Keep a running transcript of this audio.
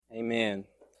Amen.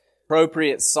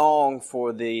 Appropriate song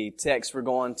for the text we're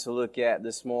going to look at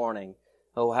this morning.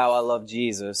 Oh, how I love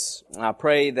Jesus. And I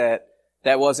pray that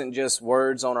that wasn't just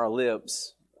words on our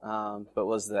lips, but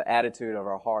was the attitude of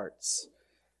our hearts.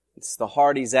 It's the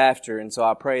heart He's after, and so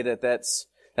I pray that that's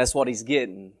what He's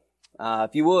getting.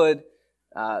 If you would,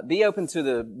 be open to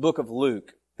the book of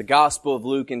Luke, the Gospel of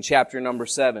Luke in chapter number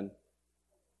 7.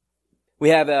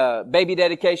 We have a baby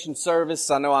dedication service.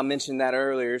 I know I mentioned that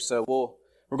earlier, so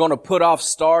we're going to put off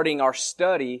starting our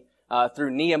study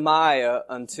through Nehemiah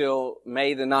until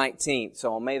May the 19th.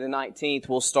 So on May the 19th,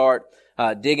 we'll start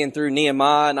digging through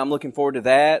Nehemiah, and I'm looking forward to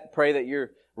that. Pray that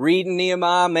you're reading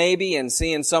Nehemiah maybe and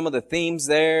seeing some of the themes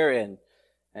there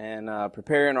and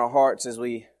preparing our hearts as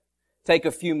we take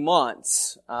a few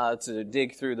months to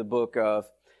dig through the book of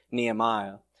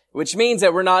Nehemiah, which means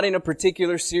that we're not in a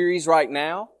particular series right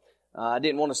now. I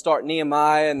didn't want to start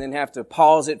Nehemiah and then have to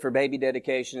pause it for baby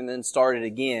dedication and then start it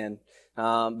again.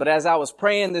 But as I was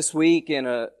praying this week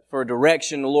for a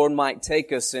direction the Lord might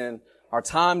take us in our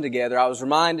time together, I was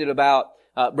reminded about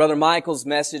Brother Michael's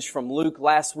message from Luke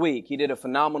last week. He did a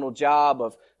phenomenal job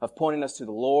of pointing us to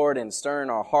the Lord and stirring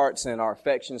our hearts and our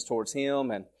affections towards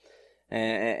Him.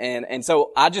 And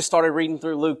so I just started reading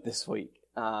through Luke this week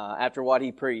after what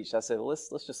he preached. I said, let's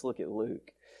just look at Luke.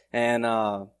 And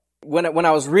when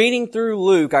I was reading through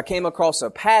Luke, I came across a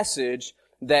passage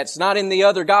that's not in the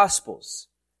other Gospels.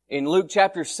 In Luke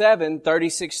chapter 7,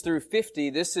 36 through 50,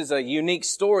 this is a unique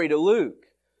story to Luke.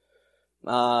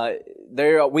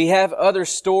 We have other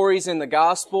stories in the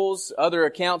Gospels, other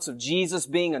accounts of Jesus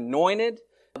being anointed,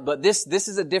 but this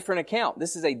is a different account.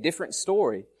 This is a different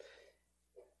story.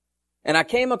 And I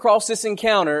came across this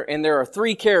encounter, and there are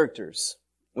three characters.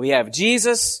 We have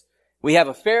Jesus, we have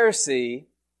a Pharisee,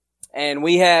 and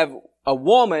we have a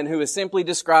woman who is simply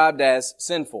described as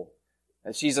sinful.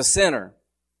 She's a sinner.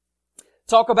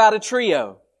 Talk about a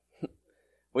trio.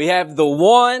 We have the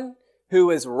one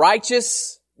who is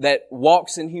righteous that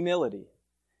walks in humility.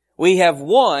 We have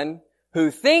one who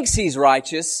thinks he's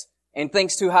righteous and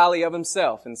thinks too highly of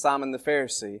himself in Simon the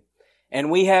Pharisee.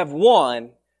 And we have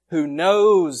one who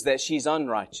knows that she's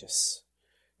unrighteous.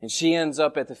 And she ends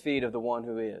up at the feet of the one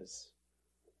who is.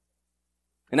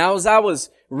 And as I was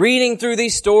reading through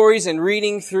these stories and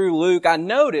reading through Luke, I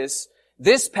noticed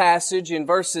this passage in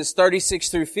verses 36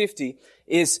 through 50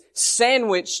 is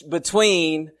sandwiched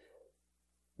between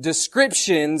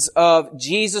descriptions of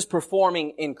Jesus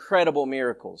performing incredible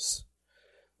miracles.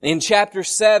 In chapter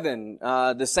 7,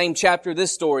 the same chapter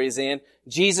this story is in,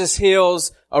 Jesus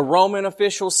heals a Roman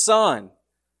official's son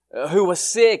who was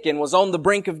sick and was on the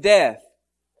brink of death.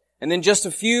 And then just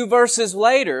a few verses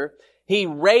later, He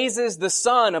raises the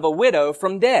son of a widow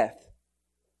from death.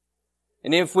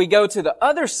 And if we go to the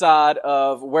other side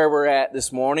of where we're at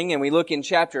this morning and we look in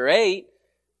chapter 8,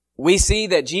 we see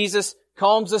that Jesus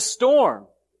calms a storm.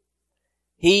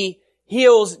 He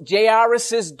heals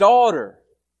Jairus' daughter.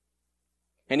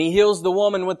 And He heals the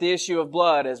woman with the issue of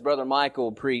blood, as Brother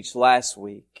Michael preached last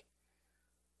week.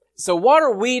 So what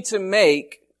are we to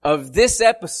make of this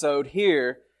episode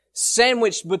here,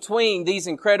 sandwiched between these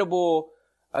incredible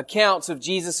accounts of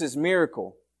Jesus'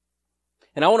 miracle?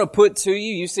 And I want to put to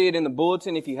you, you see it in the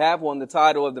bulletin if you have one, the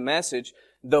title of the message.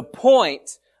 The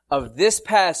point of this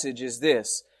passage is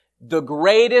this: the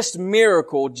greatest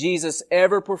miracle Jesus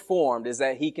ever performed is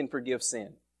that He can forgive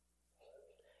sin.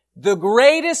 The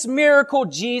greatest miracle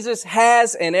Jesus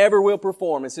has and ever will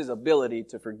perform is His ability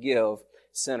to forgive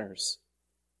sinners.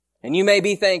 And you may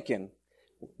be thinking,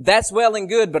 that's well and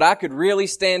good, but I could really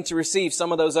stand to receive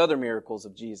some of those other miracles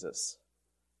of Jesus.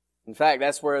 In fact,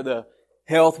 that's where the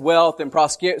health, wealth, and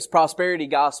prosperity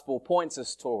gospel points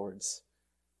us towards.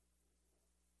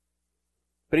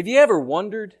 But have you ever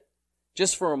wondered,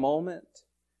 just for a moment,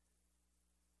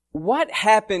 what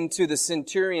happened to the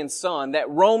centurion's son, that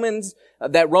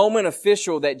Roman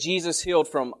official that Jesus healed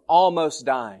from almost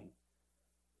dying?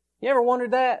 You ever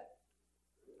wondered that?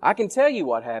 I can tell you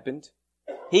what happened.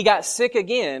 He got sick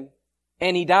again,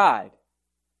 and he died.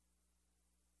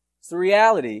 It's the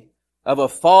reality of a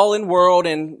fallen world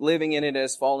and living in it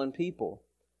as fallen people.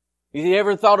 Have you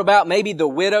ever thought about maybe the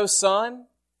widow's son?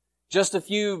 Just a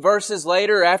few verses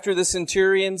later, after the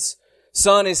centurion's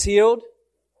son is healed,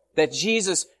 that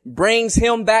Jesus brings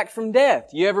him back from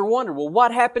death. You ever wonder, well,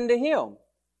 what happened to him?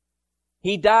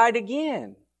 He died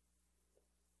again.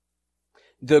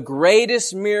 The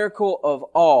greatest miracle of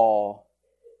all,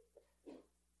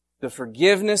 the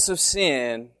forgiveness of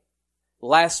sin,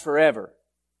 lasts forever.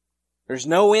 There's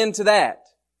no end to that.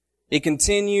 It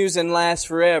continues and lasts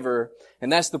forever.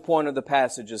 And that's the point of the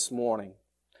passage this morning.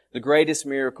 The greatest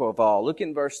miracle of all. Look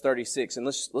in verse 36 and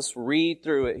let's read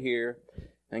through it here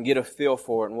and get a feel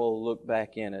for it, and we'll look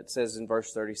back in it. It says in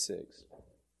verse 36.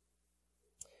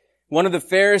 One of the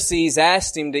Pharisees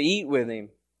asked him to eat with him.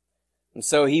 And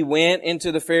so he went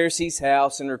into the Pharisee's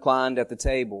house and reclined at the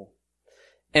table.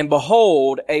 And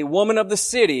behold, a woman of the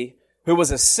city, who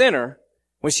was a sinner,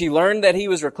 when she learned that he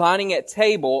was reclining at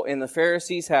table in the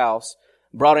Pharisee's house,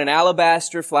 brought an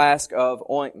alabaster flask of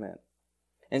ointment.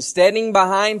 And standing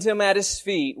behind him at his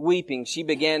feet, weeping, she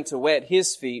began to wet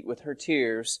his feet with her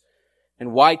tears,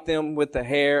 and wiped them with the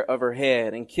hair of her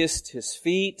head, and kissed his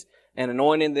feet, and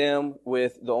anointed them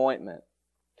with the ointment.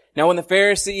 Now when the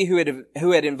Pharisee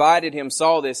who had invited him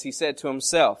saw this, he said to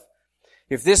himself,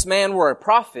 if this man were a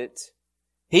prophet,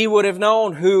 he would have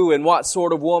known who and what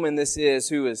sort of woman this is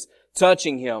who is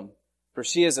touching him, for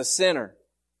she is a sinner.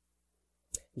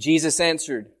 Jesus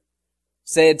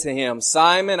said to him,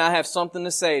 Simon, I have something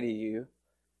to say to you.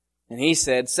 And he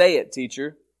said, say it,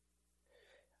 teacher.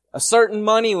 A certain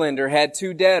moneylender had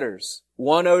 2 debtors.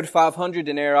 One owed 500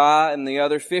 denarii and the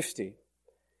other 50.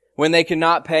 When they could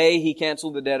not pay, he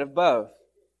canceled the debt of both.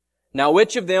 Now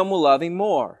which of them will love him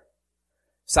more?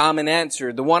 Simon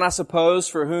answered, the one I suppose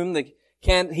for whom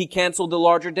he canceled the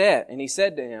larger debt. And he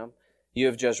said to him, you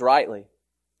have judged rightly.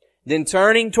 Then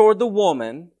turning toward the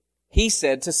woman, he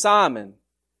said to Simon,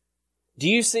 do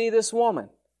you see this woman?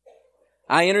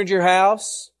 I entered your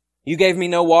house. You gave me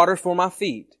no water for my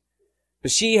feet,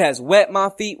 but she has wet my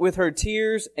feet with her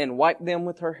tears and wiped them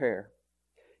with her hair.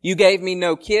 You gave me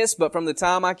no kiss, but from the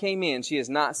time I came in, she has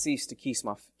not ceased to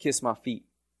kiss my feet.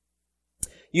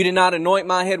 You did not anoint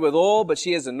my head with oil, but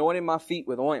she has anointed my feet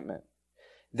with ointment.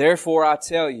 Therefore I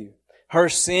tell you, her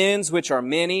sins, which are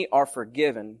many, are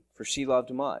forgiven, for she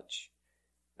loved much.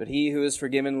 But he who is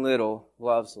forgiven little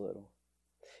loves little.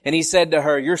 And he said to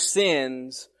her, your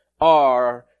sins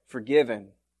are forgiven.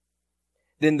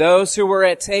 Then those who were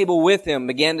at table with him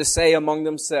began to say among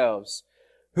themselves,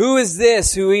 who is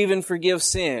this who even forgives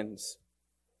sins?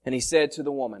 And he said to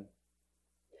the woman,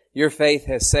 your faith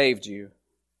has saved you.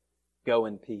 Go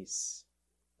in peace.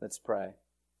 Let's pray.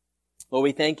 Lord,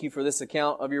 we thank you for this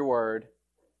account of your word.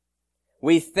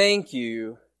 We thank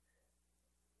you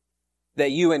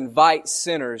that you invite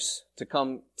sinners to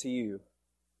come to you.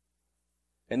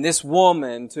 And this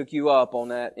woman took you up on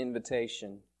that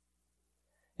invitation.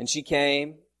 And she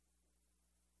came.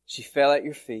 She fell at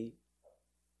your feet.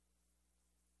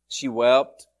 She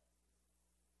wept.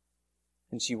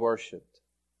 And she worshiped.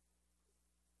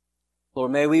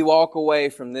 Lord, may we walk away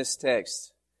from this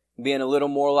text being a little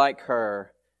more like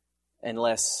her and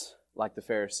less like the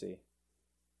Pharisee.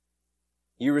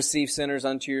 You receive sinners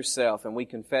unto yourself, and we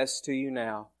confess to you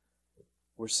now,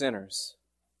 we're sinners.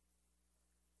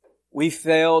 We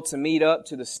fail to meet up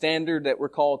to the standard that we're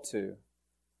called to.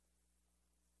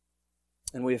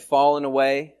 And we have fallen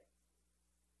away.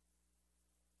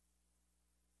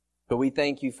 But we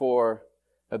thank you for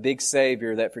a big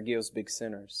Savior that forgives big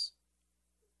sinners.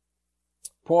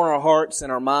 Pour our hearts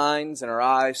and our minds and our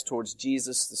eyes towards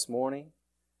Jesus this morning.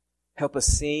 Help us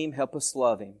see Him. Help us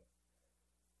love Him.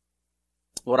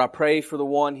 Lord, I pray for the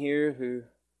one here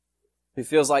who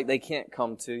feels like they can't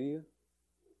come to you.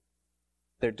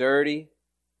 They're dirty.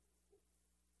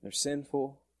 They're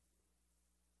sinful.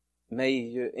 May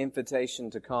your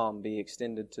invitation to come be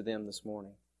extended to them this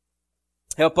morning.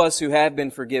 Help us who have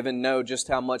been forgiven know just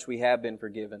how much we have been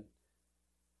forgiven,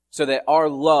 so that our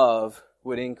love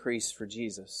would increase for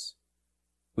Jesus.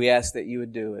 We ask that you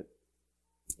would do it.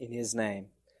 In His name,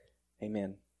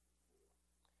 amen.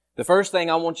 The first thing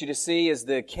I want you to see is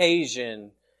the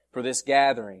occasion for this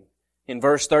gathering. In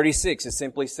verse 36, it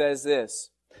simply says this.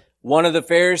 One of the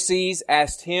Pharisees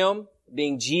asked him,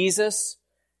 being Jesus,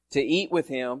 to eat with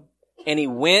him, and he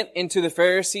went into the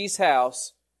Pharisee's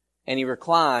house, and he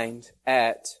reclined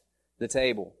at the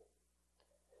table.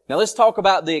 Now let's talk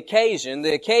about the occasion.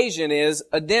 The occasion is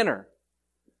a dinner.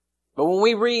 But when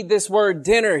we read this word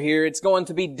dinner here, it's going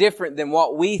to be different than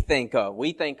what we think of.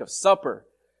 We think of supper,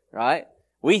 right?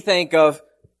 We think of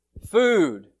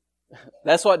food.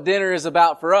 That's what dinner is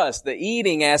about for us, the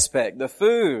eating aspect, the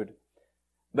food.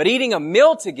 But eating a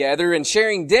meal together and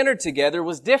sharing dinner together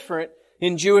was different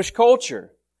in Jewish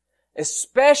culture,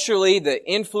 especially the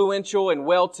influential and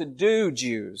well-to-do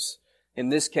Jews. In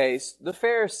this case, the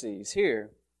Pharisees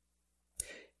here.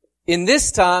 In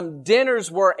this time,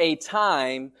 dinners were a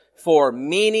time for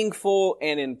meaningful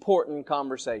and important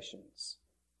conversations,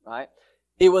 right?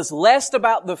 It was less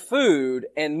about the food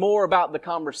and more about the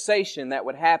conversation that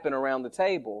would happen around the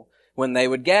table when they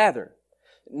would gather.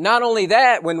 Not only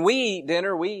that, when we eat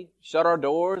dinner, we shut our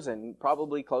doors and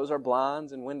probably close our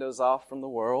blinds and windows off from the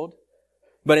world.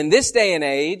 But in this day and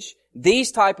age,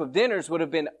 these type of dinners would have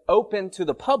been open to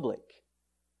the public.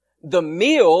 the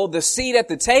meal, the seat at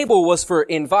the table was for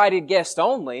invited guests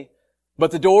only,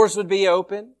 but the doors would be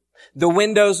open, the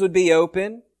windows would be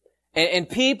open, and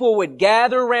people would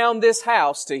gather around this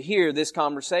house to hear this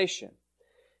conversation.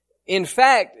 In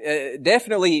fact,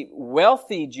 definitely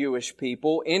wealthy Jewish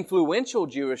people, influential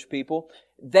Jewish people,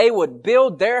 they would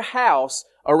build their house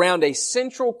around a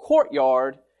central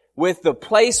courtyard with the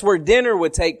place where dinner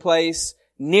would take place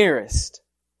nearest,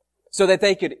 so that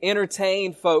they could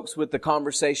entertain folks with the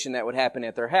conversation that would happen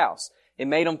at their house. It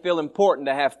made them feel important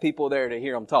to have people there to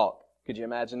hear them talk. Could you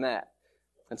imagine that?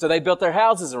 And so they built their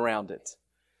houses around it.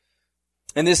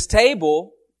 And this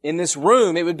table in this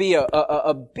room, it would be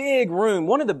a big room.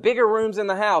 One of the bigger rooms in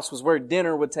the house was where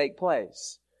dinner would take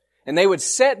place. And they would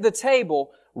set the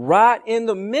table right in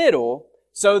the middle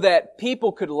so that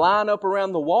people could line up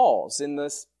around the walls in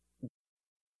this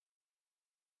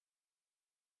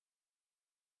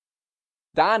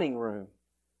dining room.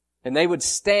 And they would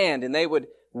stand and they would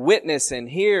witness and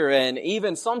hear and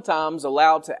even sometimes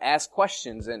allowed to ask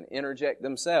questions and interject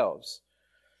themselves.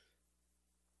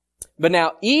 But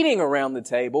now eating around the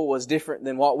table was different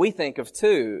than what we think of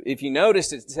too. If you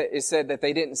noticed, it said that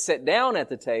they didn't sit down at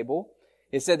the table.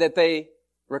 It said that they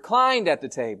reclined at the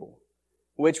table,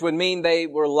 which would mean they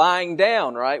were lying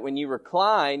down, right? When you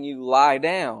recline, you lie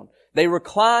down. They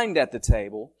reclined at the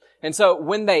table. And so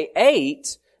when they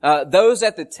ate, those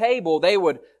at the table, they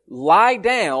would lie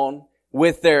down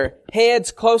with their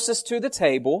heads closest to the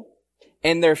table,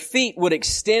 and their feet would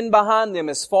extend behind them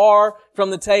as far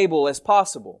from the table as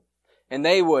possible. And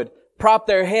they would prop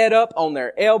their head up on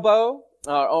their elbow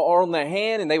or on their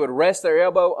hand, and they would rest their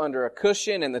elbow under a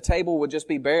cushion, and the table would just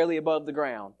be barely above the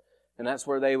ground. And that's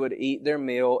where they would eat their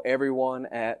meal, everyone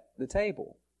at the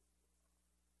table.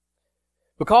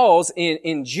 Because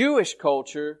in Jewish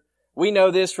culture, we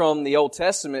know this from the Old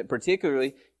Testament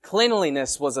particularly,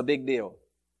 cleanliness was a big deal.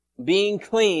 Being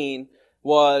clean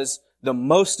was the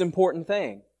most important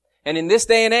thing. And in this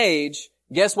day and age,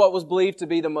 guess what was believed to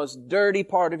be the most dirty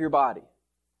part of your body?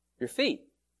 Your feet.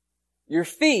 Your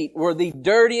feet were the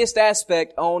dirtiest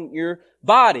aspect on your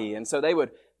body. And so they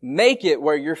would make it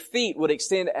where your feet would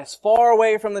extend as far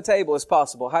away from the table as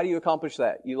possible. How do you accomplish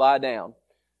that? You lie down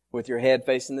with your head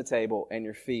facing the table and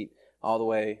your feet all the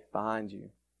way behind you.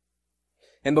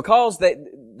 And because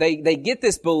they get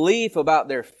this belief about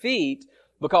their feet,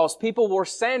 because people wore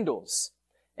sandals.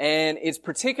 And it's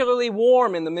particularly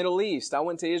warm in the Middle East. I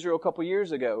went to Israel a couple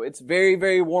years ago. It's very,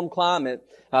 very warm climate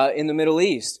in the Middle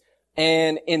East.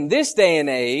 And in this day and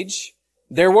age,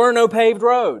 there were no paved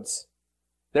roads.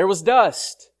 There was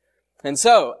dust. And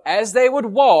so, as they would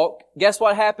walk, guess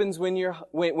what happens when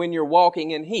you're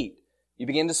walking in heat? You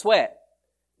begin to sweat.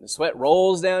 The sweat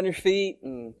rolls down your feet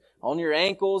and on your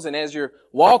ankles. And as you're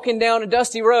walking down a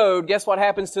dusty road, guess what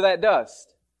happens to that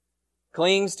dust?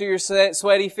 Clings to your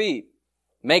sweaty feet.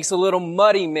 Makes a little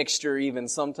muddy mixture even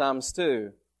sometimes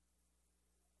too.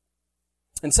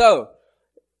 And so,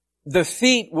 the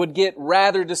feet would get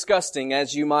rather disgusting,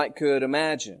 as you could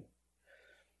imagine.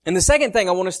 And the second thing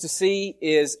I want us to see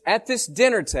is at this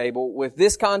dinner table, with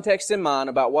this context in mind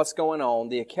about what's going on,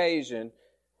 the occasion,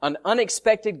 an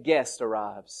unexpected guest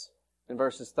arrives in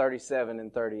verses 37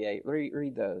 and 38.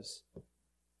 Read those. It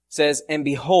says, "And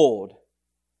behold,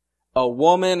 a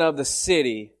woman of the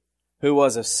city who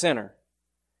was a sinner,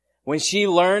 when she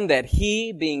learned that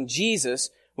he, being Jesus,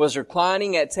 was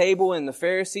reclining at table in the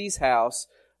Pharisee's house,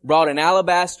 brought an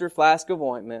alabaster flask of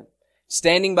ointment.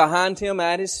 Standing behind him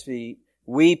at his feet,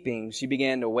 weeping, she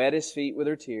began to wet his feet with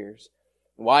her tears,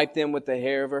 wiped them with the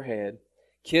hair of her head,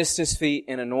 kissed his feet,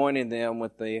 and anointed them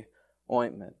with the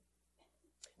ointment."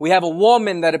 We have a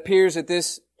woman that appears at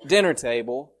this dinner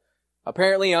table,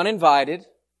 apparently uninvited,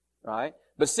 right?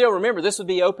 But still, remember, this would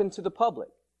be open to the public.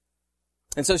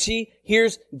 And so she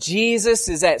hears Jesus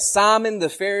is at Simon the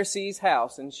Pharisee's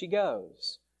house, and she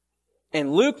goes.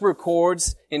 And Luke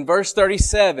records in verse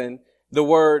 37 the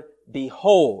word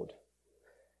behold.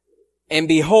 And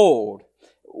behold.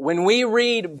 When we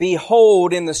read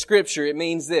behold in the Scripture, it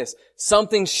means this.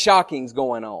 Something shocking's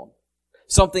going on.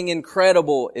 Something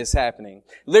incredible is happening.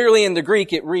 Literally in the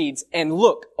Greek it reads, "And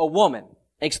look, a woman!"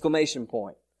 Exclamation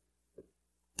point.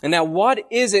 And now what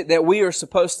is it that we are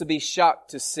supposed to be shocked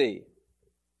to see?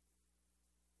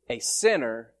 A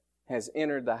sinner has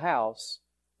entered the house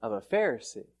of a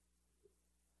Pharisee.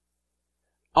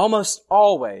 Almost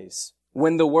always,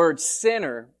 when the word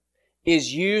sinner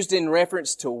is used in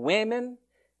reference to women,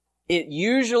 it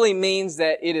usually means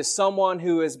that it is someone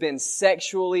who has been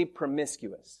sexually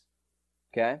promiscuous.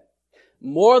 Okay?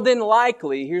 More than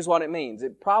likely, here's what it means.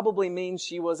 It probably means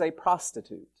she was a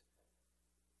prostitute.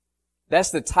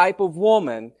 That's the type of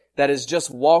woman that has just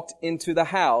walked into the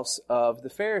house of the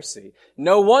Pharisee.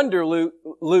 No wonder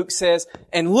Luke says,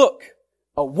 and look,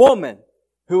 a woman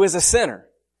who is a sinner.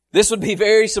 This would be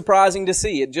very surprising to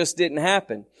see. It just didn't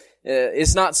happen.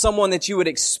 It's not someone that you would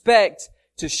expect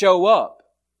to show up.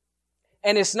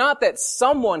 And it's not that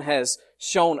someone has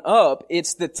shown up,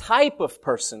 it's the type of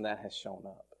person that has shown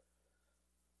up.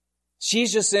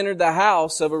 She's just entered the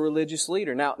house of a religious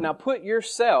leader. Now put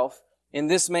yourself in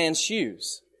this man's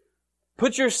shoes.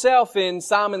 Put yourself in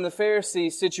Simon the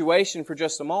Pharisee's situation for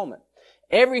just a moment.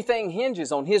 Everything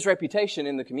hinges on his reputation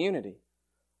in the community.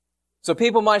 So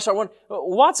people might start wondering,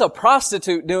 what's a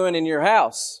prostitute doing in your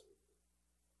house?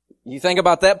 You think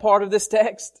about that part of this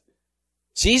text?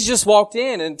 She's just walked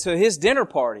into his dinner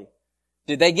party.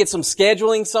 Did they get some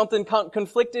scheduling, something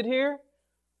conflicted here?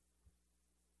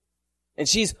 And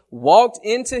she's walked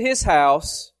into his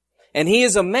house, and he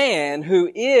is a man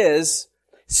who is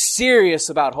serious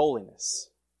about holiness,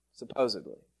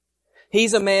 supposedly.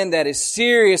 He's a man that is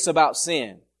serious about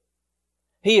sin.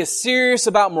 He is serious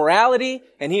about morality,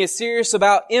 and he is serious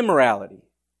about immorality.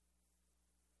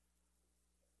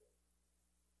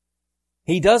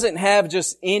 He doesn't have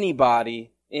just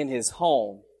anybody in his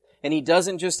home, and he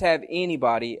doesn't just have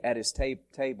anybody at his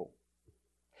table.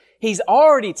 He's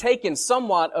already taken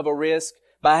somewhat of a risk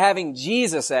by having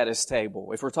Jesus at his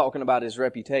table, if we're talking about his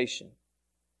reputation.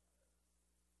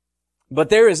 But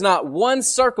there is not one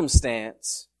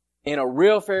circumstance in a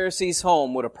real Pharisee's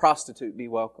home would a prostitute be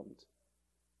welcomed.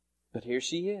 But here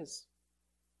she is,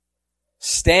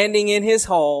 standing in his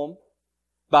home,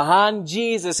 behind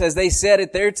Jesus as they sat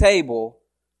at their table,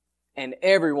 and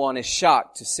everyone is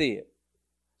shocked to see it.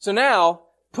 So now,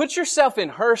 put yourself in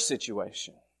her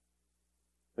situation.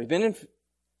 We've been in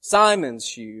Simon's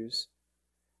shoes.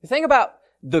 Think about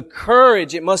the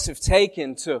courage it must have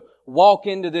taken to walk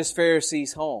into this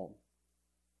Pharisee's home.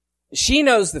 She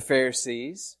knows the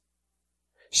Pharisees.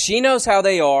 She knows how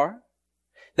they are.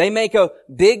 They make a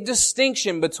big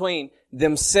distinction between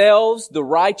themselves, the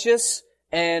righteous,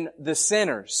 and the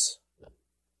sinners.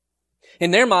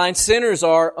 In their mind, sinners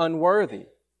are unworthy.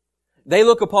 They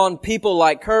look upon people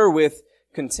like her with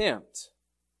contempt.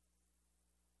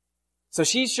 So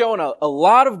she's showing a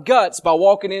lot of guts by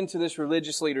walking into this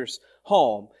religious leader's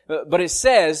home. But it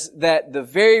says that the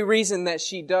very reason that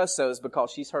she does so is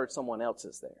because she's heard someone else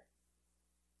is there.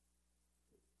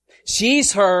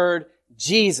 She's heard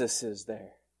Jesus is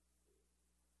there.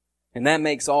 And that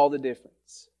makes all the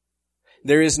difference.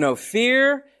 There is no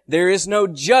fear, there is no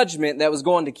judgment that was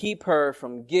going to keep her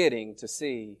from getting to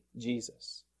see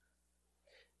Jesus.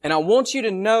 And I want you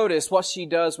to notice what she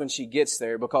does when she gets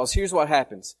there, because here's what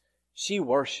happens. She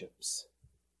worships.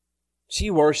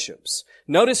 She worships.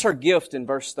 Notice her gift in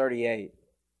verse 38.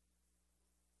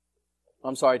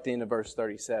 I'm sorry, at the end of verse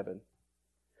 37. It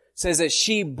says that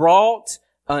she brought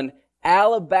an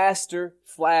alabaster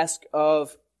flask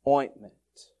of ointment.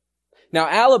 Now,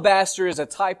 alabaster is a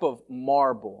type of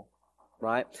marble,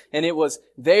 right? And it was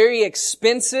very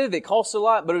expensive. It cost a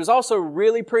lot, but it was also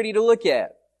really pretty to look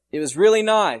at. It was really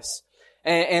nice.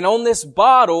 And on this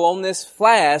bottle, on this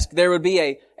flask, there would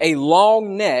be a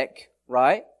long neck,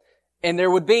 right? And there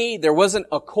wasn't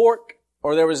a cork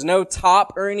or there was no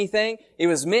top or anything. It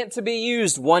was meant to be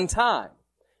used one time.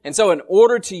 And so in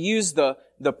order to use the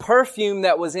perfume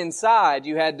that was inside,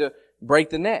 you had to break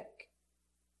the neck.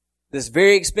 This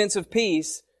very expensive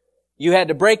piece, you had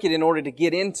to break it in order to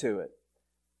get into it.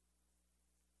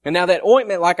 And now that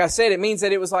ointment, like I said, it means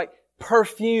that it was like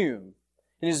perfume.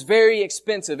 It is very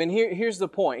expensive. And here's the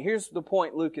point. Here's the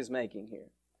point Luke is making here.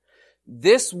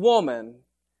 This woman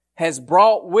has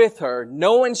brought with her,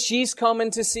 knowing she's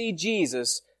coming to see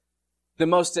Jesus, the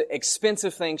most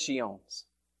expensive thing she owns.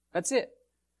 That's it.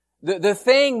 The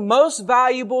thing most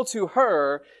valuable to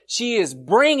her, she is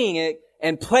bringing it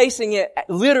and placing it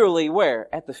literally where?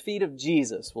 At the feet of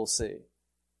Jesus, we'll see.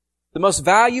 The most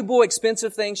valuable,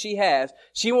 expensive thing she has,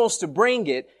 she wants to bring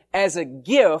it as a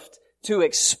gift to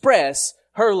express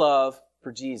her love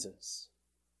for Jesus.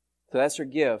 So that's her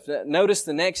gift. Notice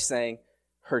the next thing,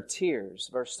 her tears.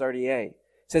 Verse 38. It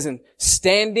says, and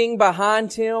standing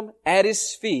behind him at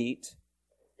his feet,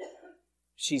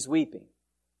 she's weeping.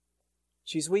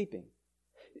 She's weeping.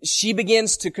 She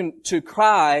begins to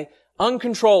cry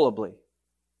uncontrollably.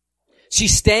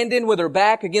 She's standing with her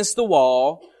back against the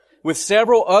wall with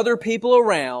several other people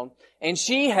around, and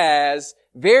she has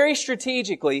very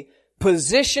strategically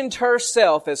positioned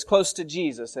herself as close to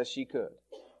Jesus as she could.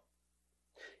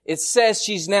 It says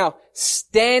she's now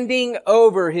standing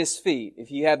over his feet. If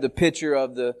you have the picture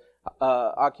of the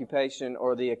occupation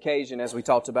or the occasion as we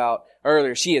talked about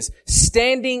earlier, she is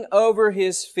standing over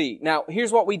his feet. Now,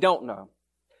 here's what we don't know.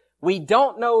 We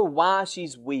don't know why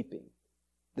she's weeping.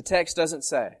 The text doesn't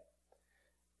say.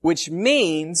 Which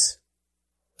means,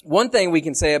 one thing we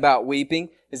can say about weeping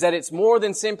is that it's more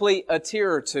than simply a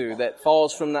tear or two that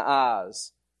falls from the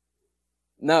eyes.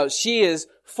 No, she is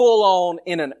full on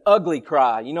in an ugly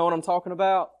cry. You know what I'm talking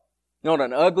about? You know what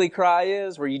an ugly cry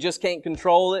is? Where you just can't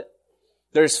control it?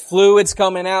 There's fluids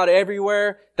coming out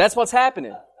everywhere. That's what's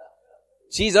happening.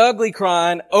 She's ugly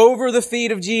crying over the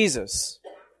feet of Jesus.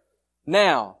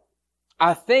 Now,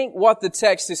 I think what the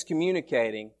text is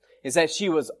communicating is that she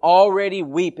was already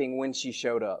weeping when she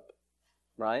showed up.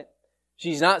 Right?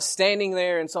 She's not standing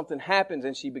there and something happens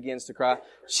and she begins to cry.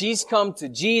 She's come to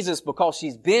Jesus because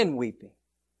she's been weeping.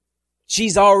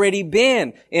 She's already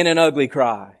been in an ugly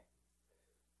cry.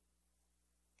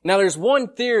 Now there's one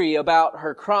theory about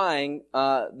her crying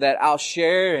that I'll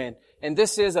share, and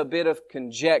this is a bit of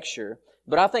conjecture,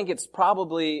 but I think it's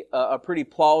probably a pretty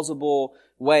plausible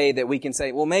way that we can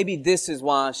say, well, maybe this is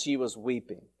why she was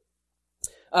weeping.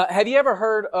 Have you ever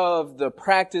heard of the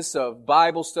practice of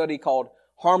Bible study called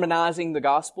harmonizing the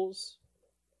Gospels?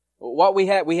 What we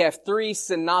have 3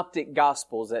 synoptic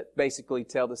Gospels that basically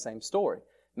tell the same story.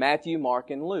 Matthew, Mark,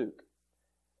 and Luke.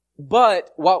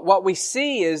 But what we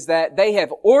see is that they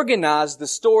have organized the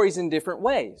stories in different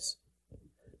ways.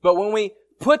 But when we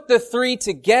put the 3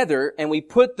 together and we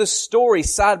put the story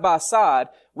side by side,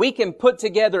 we can put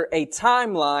together a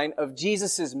timeline of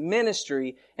Jesus'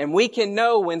 ministry and we can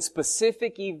know when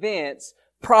specific events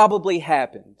probably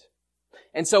happened.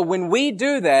 And so when we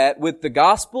do that with the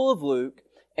Gospel of Luke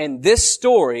and this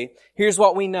story, here's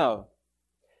what we know.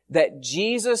 That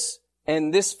Jesus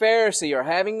and this Pharisee are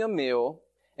having a meal,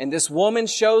 and this woman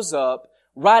shows up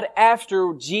right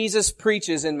after Jesus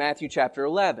preaches in Matthew chapter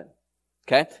 11.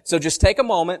 Okay? So just take a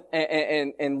moment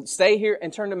and stay here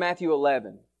and turn to Matthew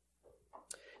 11.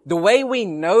 The way we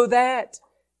know that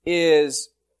is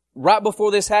right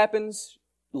before this happens,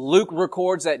 Luke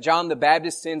records that John the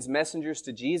Baptist sends messengers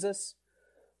to Jesus.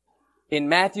 In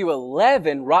Matthew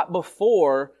 11, right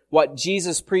before what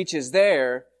Jesus preaches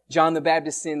there, John the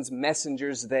Baptist sends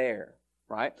messengers there,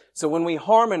 right? So when we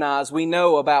harmonize, we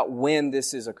know about when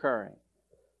this is occurring.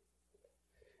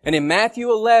 And in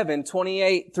Matthew 11,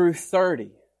 28 through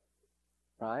 30,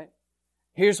 right?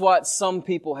 Here's what some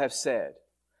people have said.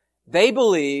 They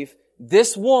believe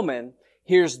this woman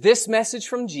hears this message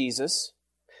from Jesus.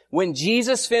 When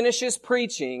Jesus finishes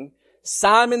preaching,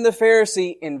 Simon the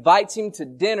Pharisee invites him to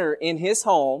dinner in his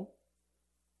home.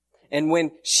 And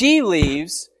when she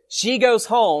leaves, she goes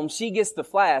home, she gets the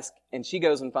flask, and she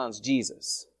goes and finds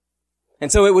Jesus.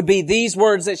 And so it would be these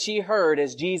words that she heard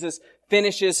as Jesus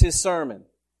finishes his sermon.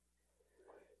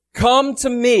 Come to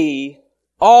me,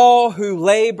 all who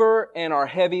labor and are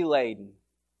heavy laden,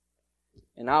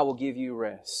 and I will give you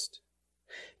rest.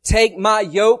 Take my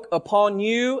yoke upon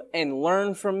you and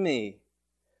learn from me,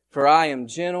 for I am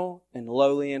gentle and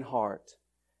lowly in heart,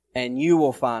 and you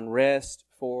will find rest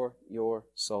for your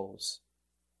souls.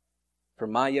 For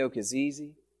my yoke is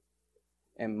easy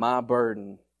and my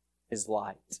burden is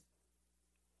light.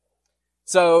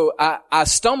 So I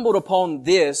stumbled upon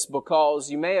this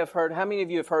because you may have heard, how many of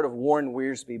you have heard of Warren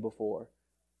Wiersbe before?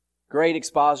 Great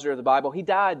expositor of the Bible. He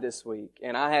died this week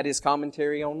and I had his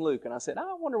commentary on Luke and I said,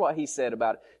 I wonder what he said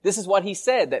about it. This is what he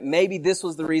said, that maybe this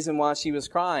was the reason why she was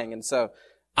crying. And so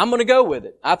I'm going to go with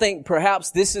it. I think perhaps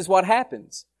this is what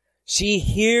happens. She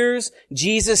hears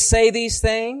Jesus say these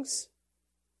things.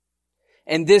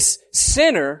 And this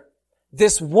sinner,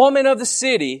 this woman of the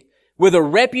city with a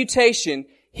reputation,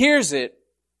 hears it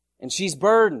and she's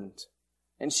burdened.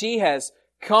 And she has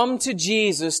come to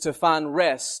Jesus to find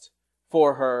rest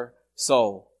for her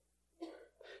soul.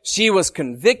 She was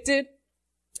convicted.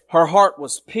 Her heart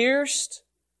was pierced.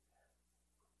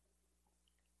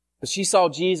 But she saw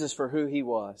Jesus for who He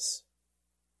was.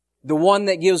 The one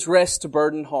that gives rest to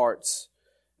burdened hearts.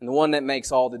 And the one that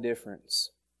makes all the difference.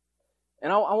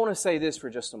 And I want to say this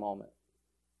for just a moment.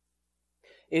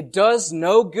 It does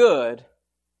no good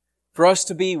for us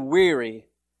to be weary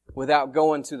without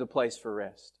going to the place for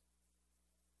rest.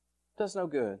 It does no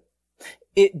good.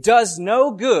 It does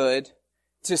no good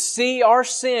to see our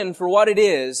sin for what it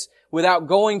is without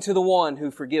going to the one who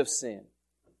forgives sin.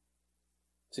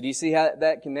 So do you see how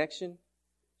that connection?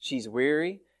 She's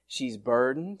weary. She's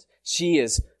burdened. She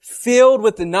is filled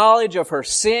with the knowledge of her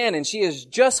sin, and she has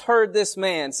just heard this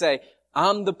man say,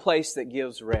 I'm the place that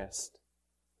gives rest.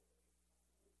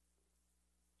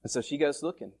 And so she goes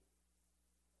looking.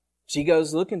 She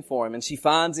goes looking for Him, and she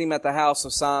finds Him at the house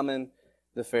of Simon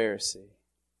the Pharisee.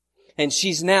 And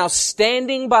she's now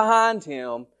standing behind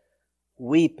Him,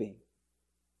 weeping.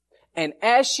 And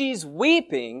as she's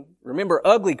weeping, remember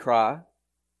ugly cry,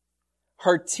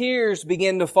 her tears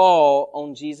begin to fall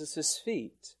on Jesus'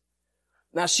 feet.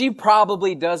 Now, she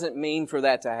probably doesn't mean for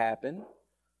that to happen,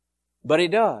 but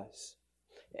it does.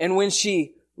 And when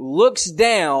she looks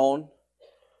down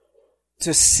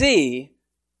to see,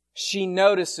 she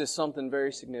notices something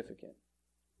very significant.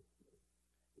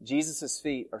 Jesus'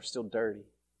 feet are still dirty.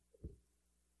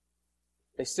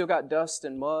 They still got dust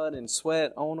and mud and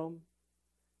sweat on them.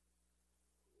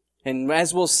 And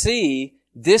as we'll see,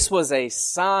 this was a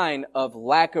sign of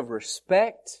lack of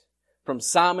respect from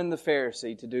Simon the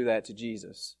Pharisee to do that to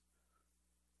Jesus.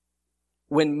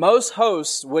 When most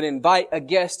hosts would invite a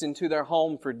guest into their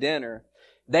home for dinner,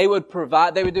 they would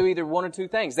do either one or two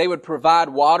things. They would provide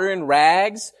water and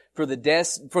rags for the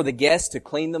guests to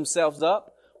clean themselves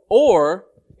up, or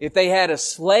if they had a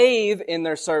slave in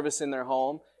their service in their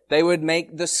home, they would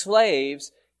make the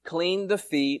slaves clean the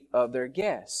feet of their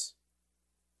guests.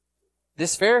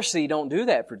 This Pharisee don't do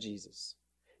that for Jesus.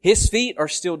 His feet are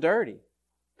still dirty.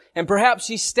 And perhaps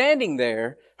she's standing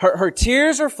there, her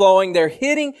tears are flowing, they're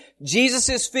hitting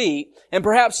Jesus' feet, and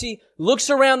perhaps she looks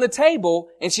around the table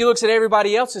and she looks at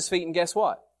everybody else's feet, and guess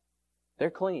what?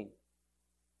 They're clean.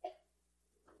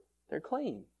 They're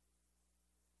clean.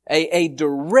 A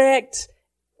direct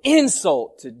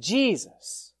insult to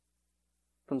Jesus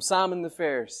from Simon the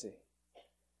Pharisee.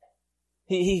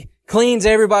 He cleans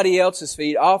everybody else's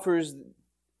feet, offers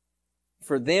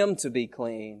for them to be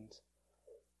cleaned,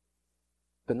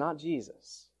 but not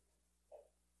Jesus.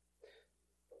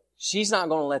 She's not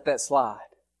going to let that slide.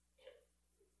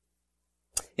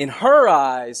 In her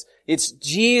eyes, it's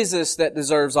Jesus that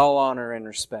deserves all honor and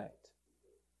respect.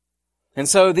 And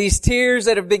so these tears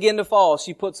that have begun to fall,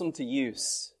 she puts them to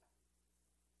use.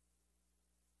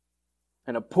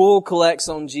 And a pool collects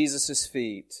on Jesus'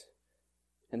 feet.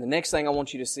 And the next thing I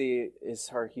want you to see is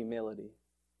her humility.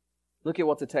 Look at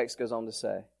what the text goes on to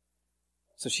say.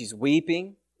 So she's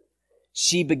weeping.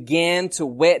 She began to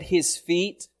wet His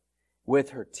feet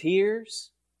with her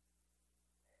tears,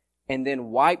 and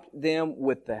then wiped them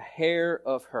with the hair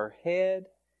of her head,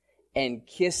 and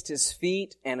kissed His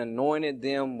feet and anointed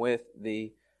them with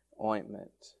the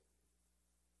ointment.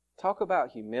 Talk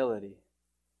about humility.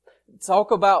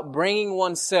 Talk about bringing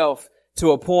oneself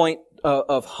to a point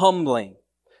of humbling.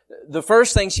 The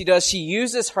first thing she does, she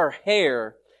uses her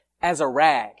hair as a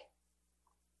rag.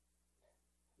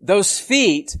 Those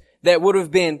feet that would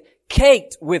have been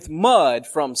caked with mud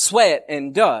from sweat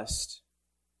and dust.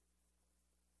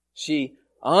 She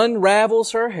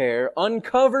unravels her hair,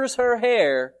 uncovers her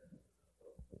hair,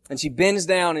 and she bends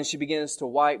down and she begins to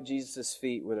wipe Jesus'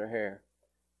 feet with her hair.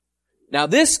 Now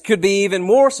this could be even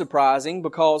more surprising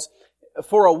because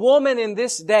for a woman in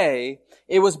this day,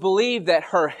 it was believed that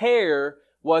her hair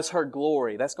was her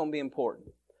glory. That's going to be important.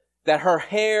 That her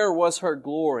hair was her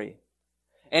glory.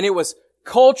 And it was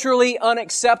culturally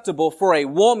unacceptable for a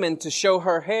woman to show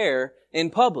her hair in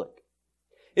public.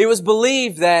 It was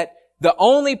believed that the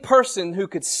only person who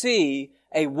could see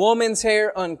a woman's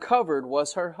hair uncovered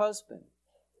was her husband.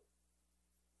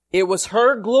 It was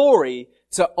her glory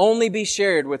to only be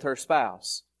shared with her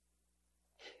spouse.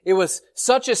 It was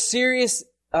such a serious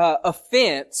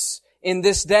offense in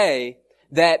this day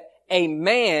that a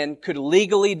man could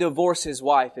legally divorce his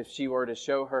wife if she were to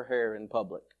show her hair in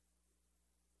public.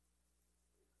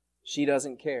 She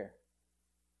doesn't care.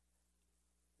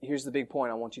 Here's the big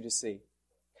point I want you to see.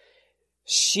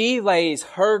 She lays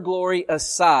her glory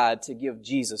aside to give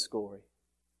Jesus glory.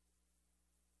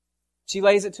 She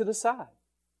lays it to the side.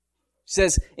 She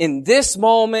says, in this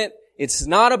moment, it's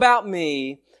not about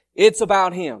me, it's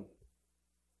about Him.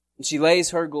 And she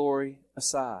lays her glory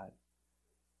aside.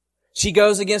 She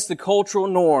goes against the cultural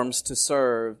norms to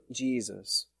serve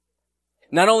Jesus.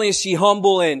 Not only is she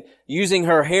humble in using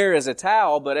her hair as a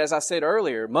towel, but as I said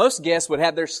earlier, most guests would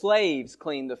have their slaves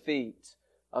clean the feet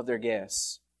of their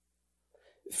guests.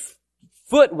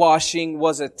 Foot washing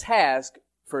was a task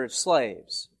for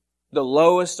slaves, the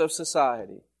lowest of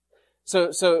society.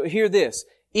 So hear this.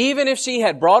 Even if she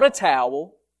had brought a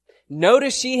towel,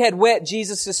 notice she had wet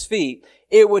Jesus' feet,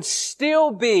 it would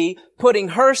still be putting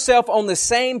herself on the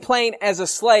same plane as a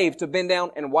slave to bend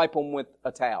down and wipe them with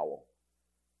a towel.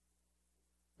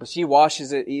 But she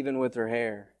washes it even with her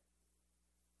hair.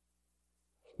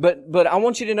 But I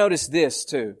want you to notice this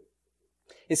too.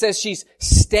 It says she's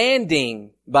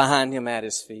standing behind Him at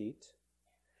His feet,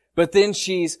 but then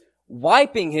she's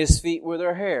wiping His feet with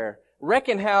her hair.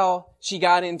 Reckon how she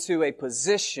got into a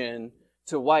position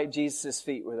to wipe Jesus'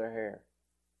 feet with her hair.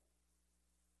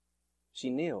 She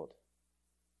kneeled.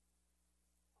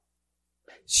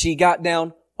 She got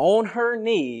down on her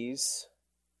knees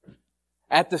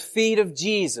at the feet of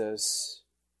Jesus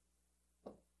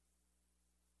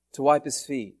to wipe his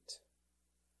feet.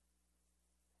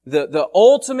 The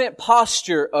ultimate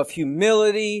posture of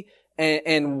humility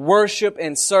and worship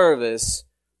and service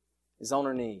is on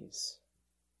her knees.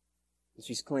 And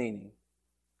she's cleaning.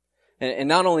 And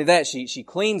not only that, she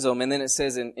cleans them, and then it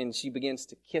says, and she begins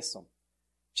to kiss them.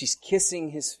 She's kissing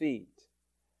his feet.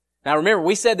 Now remember,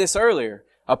 we said this earlier.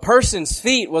 A person's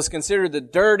feet was considered the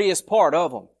dirtiest part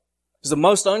of them. It was the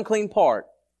most unclean part.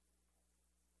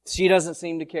 She doesn't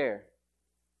seem to care.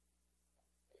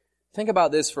 Think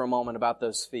about this for a moment about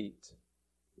those feet.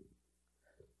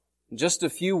 Just a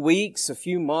few weeks, a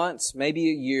few months, maybe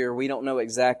a year, we don't know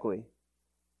exactly.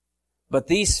 But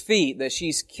these feet that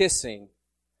she's kissing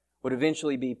would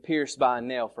eventually be pierced by a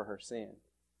nail for her sin.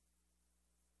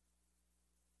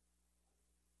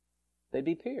 They'd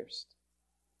be pierced.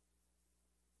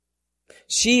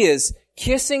 She is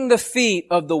kissing the feet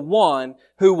of the one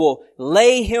who will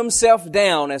lay himself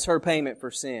down as her payment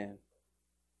for sin.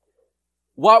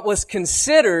 What was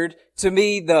considered to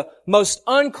be the most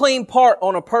unclean part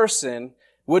on a person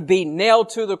would be nailed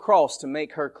to the cross to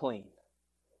make her clean.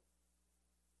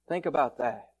 Think about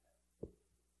that.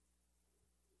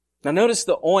 Now notice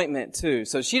the ointment too.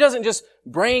 So she doesn't just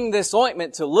bring this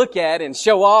ointment to look at and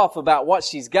show off about what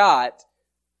she's got.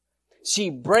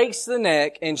 She breaks the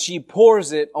neck and she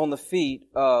pours it on the feet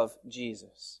of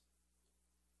Jesus.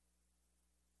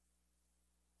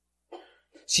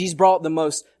 She's brought the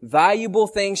most valuable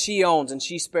thing she owns and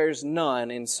she spares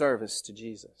none in service to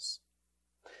Jesus.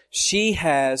 She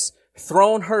has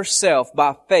thrown herself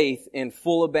by faith in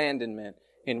full abandonment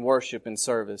in worship and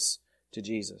service to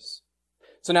Jesus.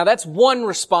 So now that's one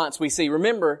response we see.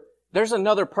 Remember, there's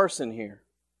another person here.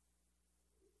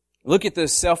 Look at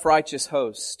this self-righteous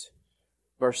host.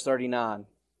 Verse 39.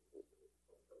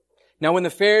 Now when the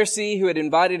Pharisee who had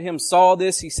invited him saw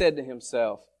this, he said to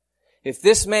himself, if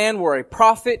this man were a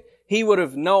prophet, he would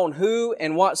have known who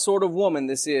and what sort of woman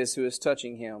this is who is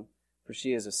touching him, for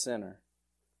she is a sinner.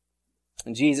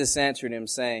 And Jesus answered him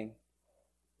saying,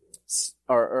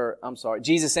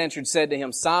 Jesus answered, said to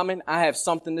him, Simon, I have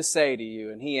something to say to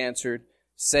you. And he answered,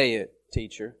 say it,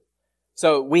 teacher.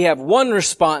 So we have one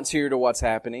response here to what's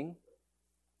happening.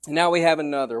 And now we have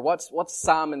another. What's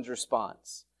Simon's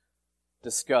response?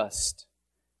 Disgust,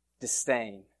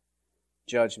 disdain,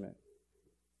 judgment.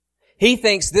 He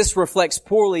thinks this reflects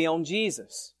poorly on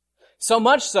Jesus. So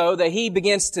much so that he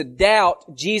begins to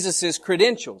doubt Jesus'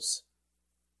 credentials.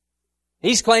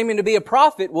 He's claiming to be a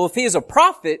prophet. Well, if he is a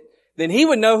prophet, then he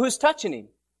would know who's touching him.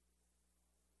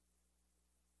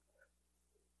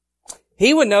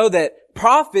 He would know that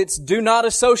prophets do not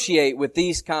associate with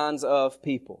these kinds of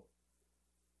people.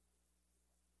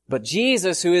 But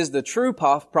Jesus, who is the true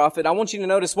prophet, I want you to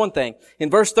notice one thing. In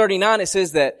verse 39, it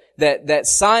says that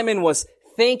Simon was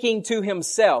thinking to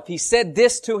himself. He said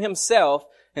this to himself,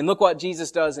 and look what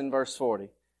Jesus does in verse 40.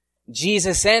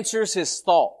 Jesus answers his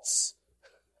thoughts.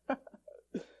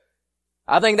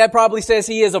 I think that probably says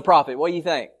he is a prophet. What do you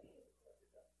think?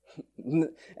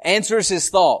 Answers his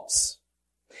thoughts.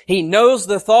 He knows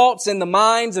the thoughts and the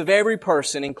minds of every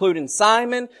person, including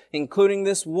Simon, including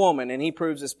this woman, and he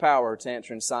proves his power to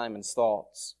answering Simon's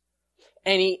thoughts.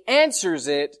 And he answers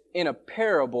it in a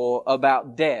parable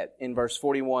about debt in verse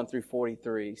 41 through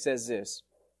 43. He says this,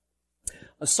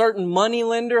 a certain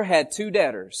moneylender had two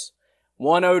debtors.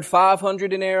 One owed 500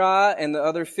 denarii and the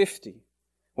other 50.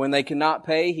 When they could not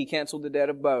pay, he canceled the debt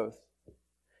of both.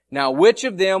 Now, which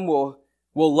of them will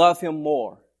love him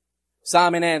more?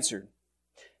 Simon answered,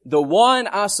 the one,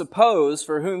 I suppose,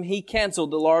 for whom he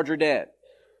canceled the larger debt.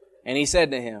 And he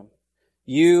said to him,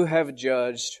 you have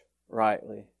judged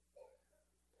rightly.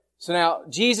 So now,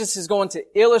 Jesus is going to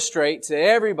illustrate to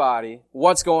everybody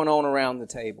what's going on around the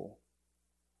table.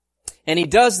 And he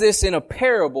does this in a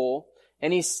parable,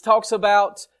 and he talks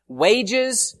about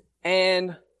wages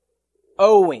and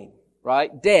owing,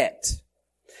 right? Debt.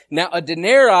 Now, a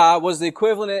denarii was the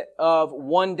equivalent of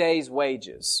 1 day's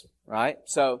wages, right?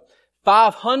 So,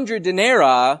 500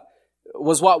 denarii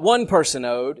was what one person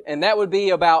owed, and that would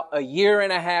be about a year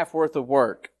and a half worth of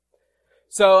work.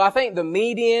 So I think the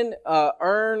median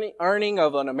earning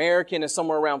of an American is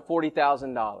somewhere around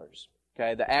 $40,000.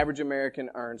 Okay, the average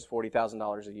American earns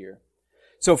 $40,000 a year.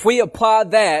 So if we apply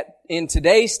that in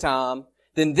today's time,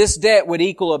 then this debt would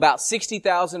equal about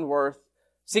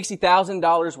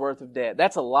 $60,000 worth of debt.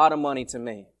 That's a lot of money to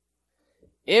me.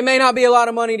 It may not be a lot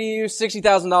of money to you.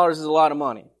 $60,000 is a lot of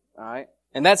money. All right?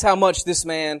 And that's how much this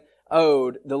man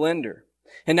owed the lender.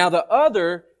 And now the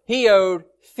other, he owed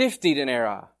 50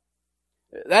 denarii.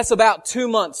 That's about 2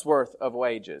 months worth of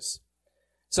wages.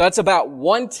 So that's about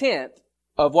 1/10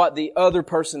 of what the other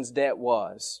person's debt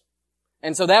was.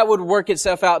 And so that would work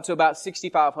itself out to about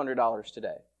 $6,500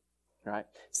 today. Right?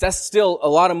 So that's still a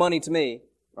lot of money to me,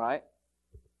 right?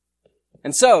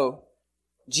 And so,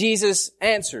 Jesus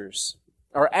answers,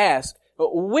 or asks,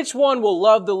 which one will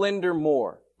love the lender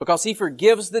more? Because he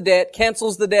forgives the debt,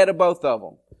 cancels the debt of both of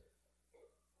them.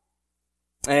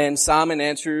 And Simon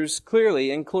answers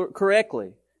clearly and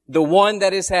correctly, the one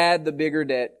that has had the bigger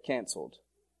debt canceled.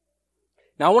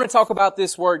 Now I want to talk about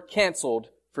this word canceled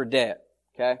for debt,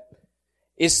 okay?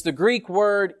 It's the Greek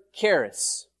word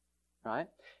charis, right?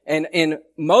 And in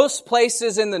most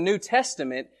places in the New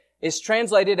Testament, it's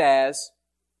translated as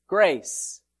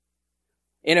grace.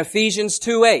 In Ephesians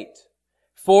 2:8,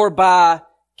 for by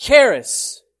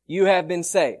charis you have been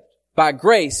saved. By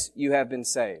grace you have been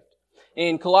saved.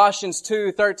 In Colossians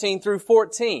 2:13 through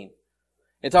 14,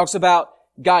 it talks about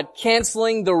God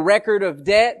canceling the record of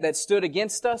debt that stood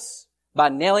against us by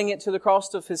nailing it to the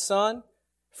cross of His Son,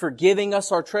 forgiving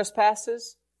us our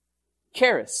trespasses.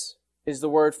 Charis is the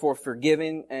word for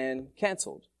forgiven and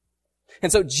canceled.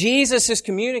 And so Jesus is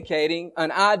communicating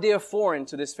an idea foreign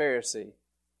to this Pharisee.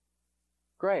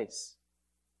 Grace.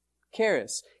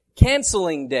 Charis.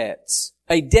 Canceling debts.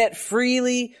 A debt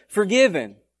freely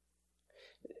forgiven.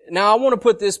 Now I want to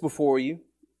put this before you,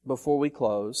 before we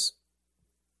close.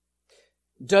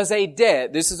 Does a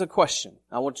debt, this is a question,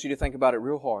 I want you to think about it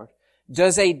real hard.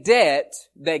 Does a debt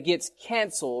that gets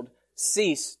canceled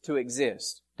cease to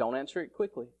exist? Don't answer it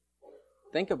quickly.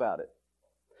 Think about it.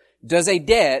 Does a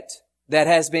debt that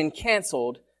has been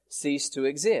canceled cease to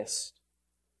exist?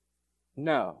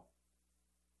 No.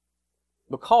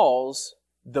 Because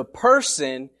the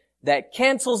person that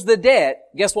cancels the debt,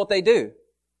 guess what they do?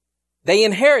 They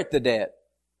inherit the debt,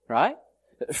 right?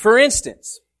 For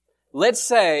instance, let's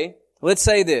say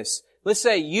this. Let's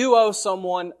say you owe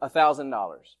someone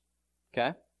 $1,000.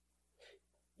 Okay?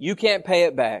 You can't pay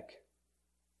it back.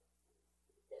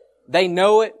 They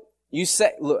know it. You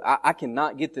say, look, I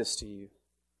cannot get this to you.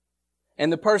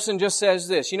 And the person just says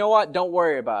this, you know what? Don't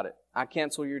worry about it. I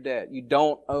cancel your debt. You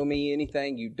don't owe me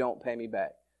anything. You don't pay me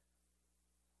back.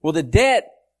 Well, the debt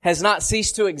has not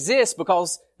ceased to exist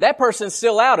because that person's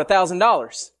still out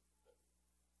 $1,000.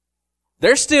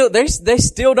 They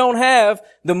still don't have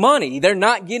the money. They're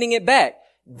not getting it back.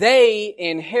 They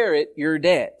inherit your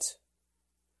debt.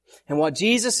 And what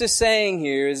Jesus is saying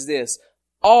here is this.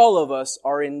 All of us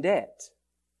are in debt.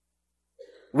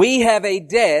 We have a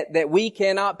debt that we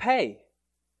cannot pay.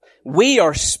 We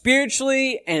are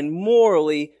spiritually and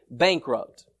morally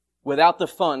bankrupt without the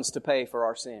funds to pay for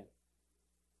our sin.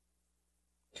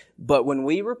 But when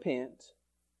we repent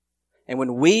and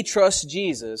when we trust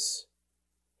Jesus,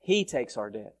 He takes our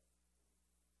debt.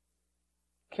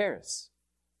 Charis.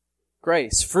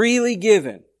 Grace. Freely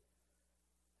given.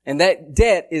 And that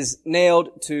debt is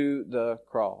nailed to the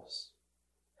cross.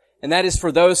 And that is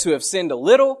for those who have sinned a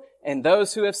little and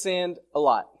those who have sinned a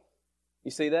lot. You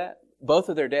see that? Both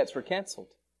of their debts were canceled.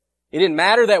 It didn't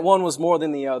matter that one was more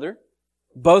than the other.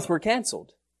 Both were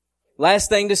canceled. Last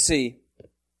thing to see.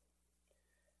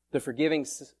 The forgiving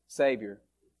Savior.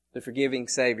 The forgiving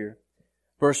Savior.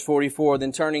 Verse 44,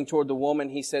 then turning toward the woman,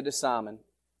 He said to Simon,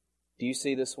 do you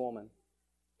see this woman?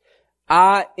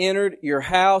 I entered your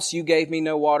house. You gave me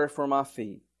no water for my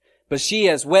feet. But she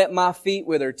has wet my feet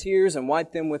with her tears and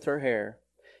wiped them with her hair.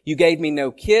 You gave me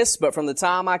no kiss, but from the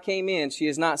time I came in, she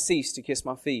has not ceased to kiss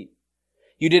my feet.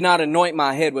 You did not anoint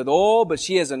my head with oil, but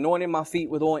she has anointed my feet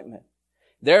with ointment.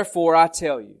 Therefore I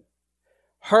tell you,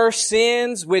 her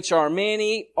sins, which are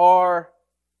many, are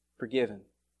forgiven.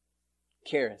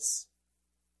 Charis.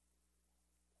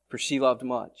 For she loved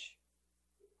much.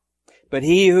 But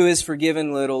he who is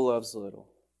forgiven little loves little.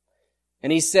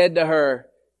 And He said to her,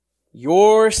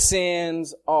 your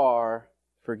sins are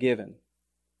forgiven.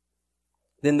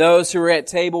 Then those who were at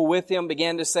table with Him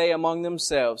began to say among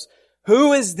themselves,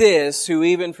 who is this who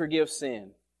even forgives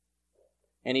sin?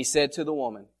 And He said to the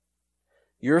woman,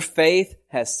 your faith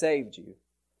has saved you.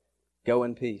 Go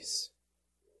in peace.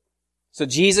 So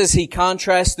Jesus, He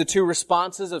contrasts the two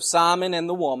responses of Simon and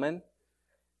the woman.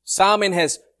 Simon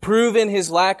has proven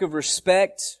his lack of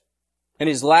respect and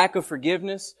his lack of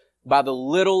forgiveness by the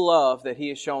little love that he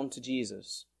has shown to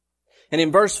Jesus. And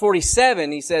in verse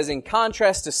 47, he says, in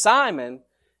contrast to Simon,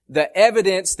 the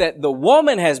evidence that the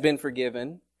woman has been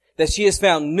forgiven, that she has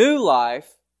found new life,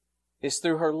 is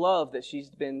through her love that she's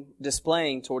been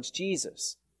displaying towards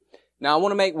Jesus. Now, I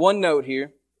want to make one note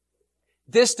here.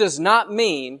 This does not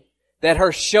mean that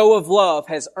her show of love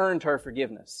has earned her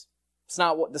forgiveness.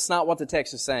 That's not what the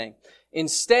text is saying.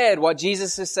 Instead, what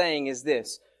Jesus is saying is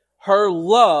this. Her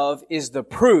love is the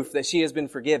proof that she has been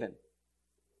forgiven.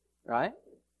 Right?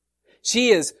 She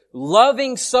is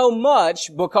loving so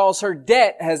much because her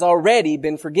debt has already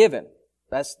been forgiven.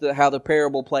 That's how the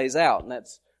parable plays out. And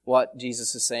that's what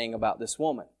Jesus is saying about this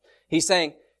woman. He's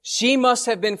saying, she must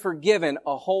have been forgiven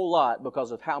a whole lot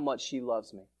because of how much she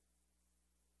loves me.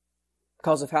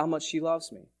 Because of how much she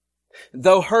loves me.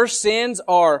 Though her sins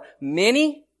are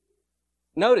many,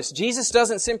 notice, Jesus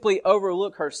doesn't simply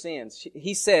overlook her sins.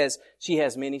 He says she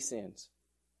has many sins.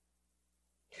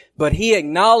 But He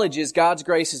acknowledges God's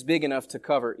grace is big enough to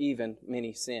cover even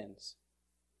many sins.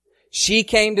 She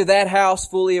came to that house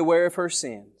fully aware of her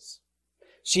sins.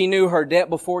 She knew her debt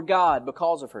before God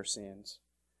because of her sins.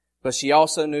 But she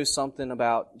also knew something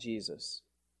about Jesus.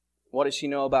 What did she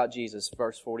know about Jesus?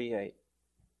 Verse 48.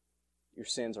 Your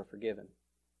sins are forgiven.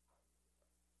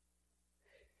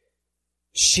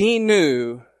 She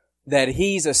knew that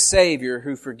He's a Savior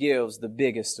who forgives the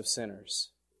biggest of sinners.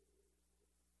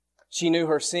 She knew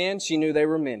her sins. She knew they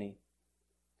were many.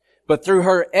 But through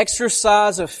her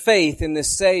exercise of faith in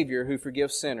this Savior who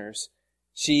forgives sinners,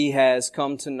 she has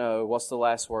come to know, what's the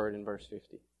last word in verse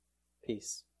 50?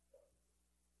 Peace.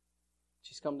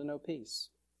 She's come to know peace.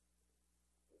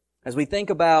 As we think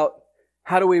about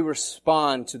how do we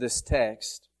respond to this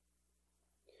text,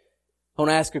 I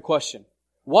want to ask a question.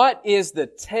 What is the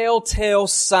telltale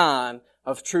sign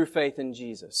of true faith in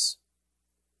Jesus?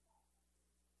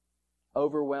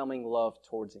 Overwhelming love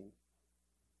towards Him.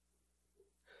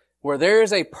 Where there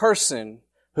is a person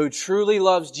who truly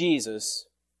loves Jesus,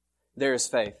 there is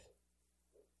faith.